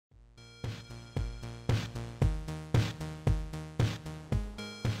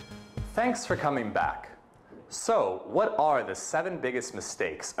Thanks for coming back. So, what are the 7 biggest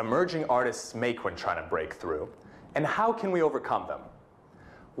mistakes emerging artists make when trying to break through, and how can we overcome them?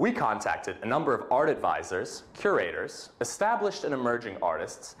 We contacted a number of art advisors, curators, established and emerging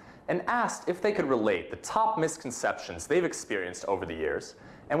artists, and asked if they could relate the top misconceptions they've experienced over the years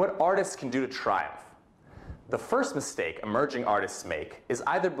and what artists can do to triumph. The first mistake emerging artists make is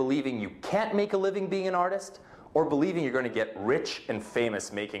either believing you can't make a living being an artist or believing you're going to get rich and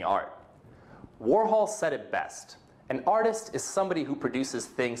famous making art. Warhol said it best: an artist is somebody who produces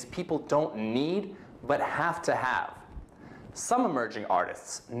things people don't need but have to have. Some emerging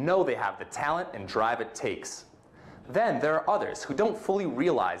artists know they have the talent and drive it takes. Then there are others who don't fully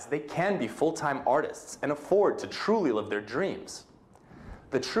realize they can be full-time artists and afford to truly live their dreams.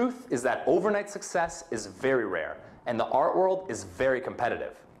 The truth is that overnight success is very rare, and the art world is very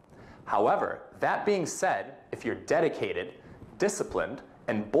competitive. However, that being said, if you're dedicated, disciplined,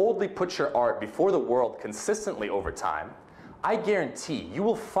 and boldly put your art before the world consistently over time, I guarantee you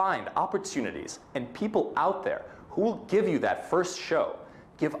will find opportunities and people out there who will give you that first show,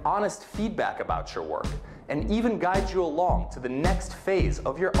 give honest feedback about your work, and even guide you along to the next phase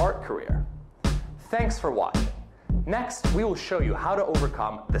of your art career. Thanks for watching. Next, we will show you how to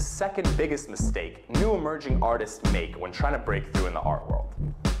overcome the second biggest mistake new emerging artists make when trying to break through in the art world.